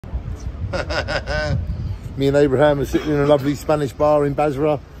Me and Abraham are sitting in a lovely Spanish bar in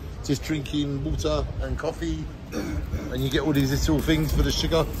Basra, just drinking water and coffee, and you get all these little things for the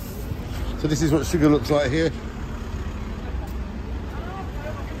sugar. So this is what sugar looks like here.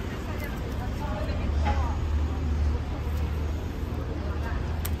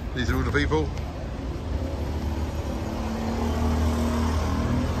 These are all the people.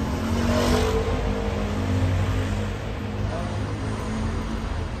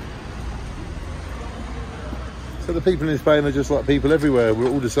 So the people in Spain are just like people everywhere. We're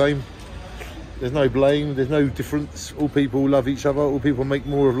all the same. There's no blame, there's no difference. All people love each other, all people make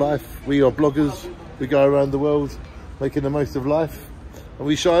more of life. We are bloggers, we go around the world making the most of life, and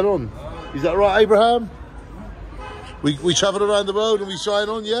we shine on. Is that right, Abraham? We travel around the world and we shine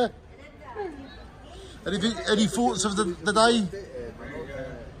on, yeah? Any thoughts of the day?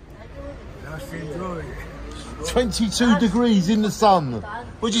 22 degrees in the sun.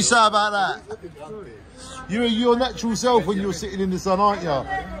 What'd you say about that? You're your natural self when you're sitting in the sun, aren't you?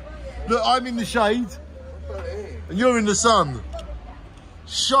 Look, I'm in the shade and you're in the sun.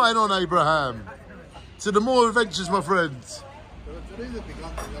 Shine on, Abraham. To the more adventures, my friends.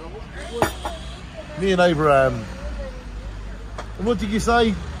 Me and Abraham. And what did you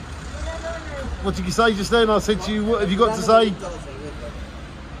say? What did you say just then? I said to you, what have you got to say?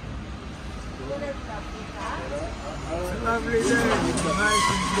 Lovely day, nice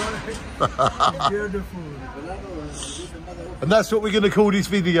and beautiful. And that's what we're going to call this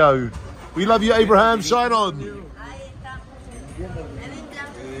video. We love you, Abraham. Shine on.